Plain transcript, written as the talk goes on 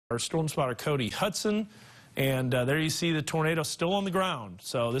our storm spotter Cody Hudson, and there you see the tornado still on the ground.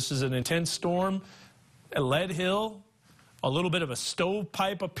 So this is an intense storm. A lead hill, a little bit of a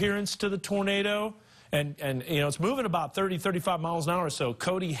stovepipe appearance to the tornado. And you know, it's moving about 30, 35 miles an hour, so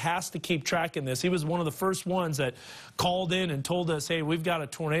Cody has to keep tracking this. He was one of the first ones that called in and told us, hey, we've got a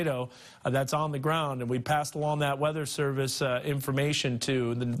tornado that's on the ground, and we passed along that Weather Service information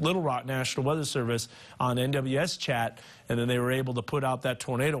to the Little Rock National Weather Service on NWS chat, and then they were able to put out that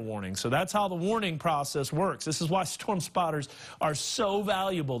tornado warning. So that's how the warning process works. This is why storm spotters are so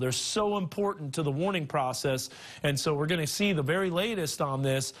valuable. They're so important to the warning process, and so we're going to see the very latest on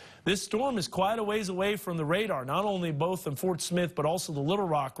this. This storm is quite a ways away from the radar, not only both in Fort Smith, but also the Little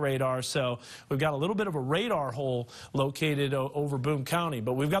Rock radar. So we've got a little bit of a radar hole located over Boone County.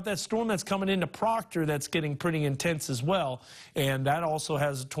 But we've got that storm that's coming into Proctor that's getting pretty intense as well. And that also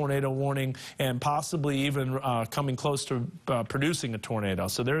has a tornado warning and possibly even coming close to producing a tornado.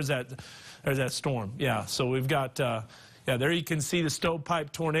 So there's that storm. Yeah, so we've got... yeah, there you can see the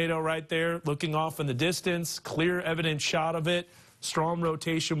stovepipe tornado right there, looking off in the distance. Clear, evident shot of it. Strong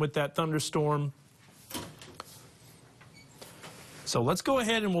rotation with that thunderstorm. So let's go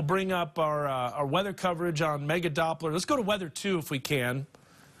ahead and we'll bring up our weather coverage on Mega Doppler. Let's go to Weather 2 if we can.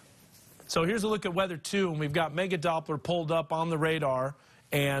 So here's a look at Weather 2, and we've got Mega Doppler pulled up on the radar.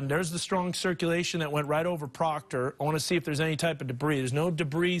 And there's the strong circulation that went right over Proctor. I want to see if there's any type of debris. There's no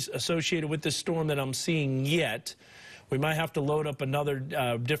debris associated with this storm that I'm seeing yet. We might have to load up another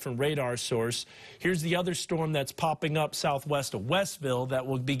different radar source. Here's the other storm that's popping up southwest of Westville that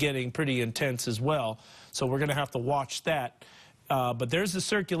will be getting pretty intense as well. So we're going to have to watch that. But there's the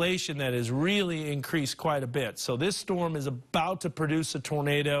circulation that has really increased quite a bit. So this storm is about to produce a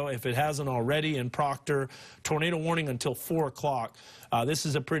tornado, if it hasn't already, in Proctor. Tornado warning until 4 o'clock. This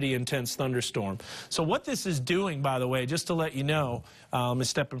is a pretty intense thunderstorm. So what this is doing, by the way, just to let you know, let me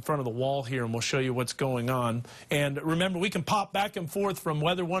step in front of the wall here and we'll show you what's going on. And remember, we can pop back and forth from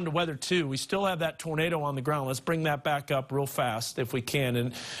Weather 1 to Weather 2. We still have that tornado on the ground. Let's bring that back up real fast if we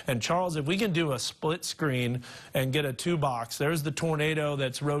can. And Charles, if we can do a split screen and get a 2-box, there's the tornado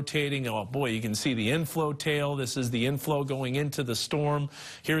that's rotating. Oh boy, you can see the inflow tail. This is the inflow going into the storm.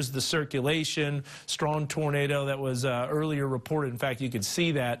 Here's the circulation. Strong tornado that was earlier reported. In fact, you can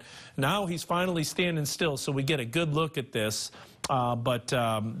see that. Now he's finally standing still, so we get a good look at this. That's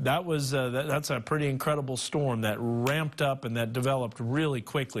a pretty incredible storm that ramped up and that developed really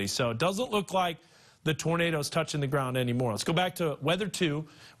quickly. So it doesn't look like the tornado's touching the ground anymore. Let's go back to Weather 2.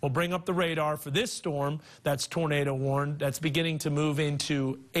 We'll bring up the radar for this storm that's tornado warned. That's beginning to move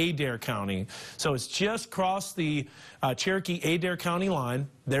into Adair County. So it's just crossed the Cherokee-Adair County line.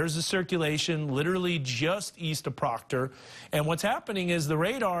 There's the circulation literally just east of Proctor. And what's happening is the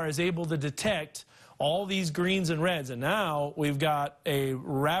radar is able to detect all these greens and reds, and now we've got a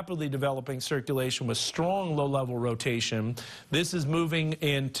rapidly developing circulation with strong low-level rotation. This is moving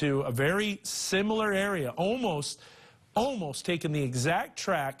into a very similar area, almost taking the exact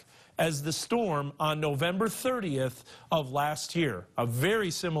track as the storm on November 30th of last year. A very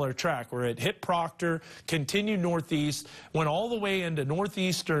similar track where it hit Proctor, continued northeast, went all the way into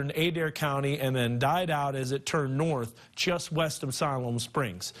northeastern Adair County, and then died out as it turned north just west of Siloam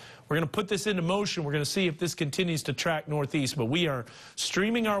Springs. We're going to put this into motion. We're going to see if this continues to track northeast, but we are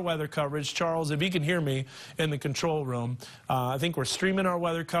streaming our weather coverage. Charles, if you can hear me in the control room, I think we're streaming our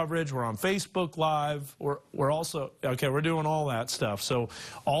weather coverage. We're on Facebook Live. We're also, okay, we're doing all that stuff. So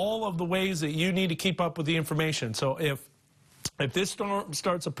all of the ways that you need to keep up with the information. So if this storm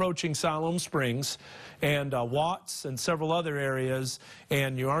starts approaching Siloam Springs and Watts and several other areas,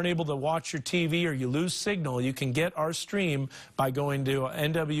 and you aren't able to watch your TV or you lose signal, you can get our stream by going to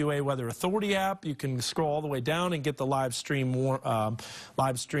NWA Weather Authority app. You can scroll all the way down and get the live stream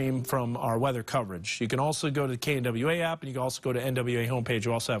from our weather coverage. You can also go to the KNWA app, and you can also go to NWA homepage.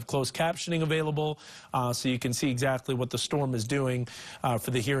 You also have closed captioning available, so you can see exactly what the storm is doing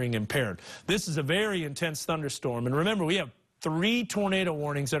for the hearing impaired. This is a very intense thunderstorm, and remember, we have 3 tornado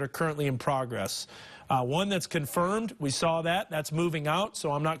warnings that are currently in progress. One that's confirmed, we saw that. That's moving out,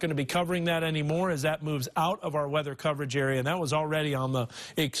 so I'm not going to be covering that anymore as that moves out of our weather coverage area, and that was already on the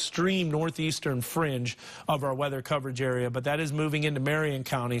extreme northeastern fringe of our weather coverage area, but that is moving into Marion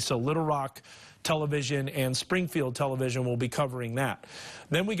County, so Little Rock Television and Springfield Television will be covering that.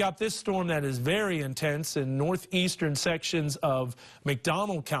 Then we got this storm that is very intense in northeastern sections of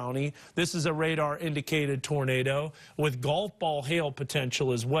McDonald County. This is a radar indicated tornado with golf ball hail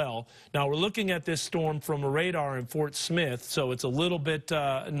potential as well. Now we're looking at this storm storm from a radar in Fort Smith, so it's a little bit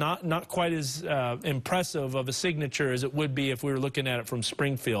not quite as impressive of a signature as it would be if we were looking at it from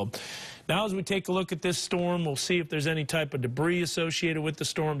Springfield. Now as we take a look at this storm, we'll see if there's any type of debris associated with the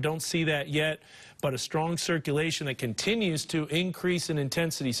storm. Don't see that yet, but a strong circulation that continues to increase in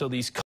intensity. So these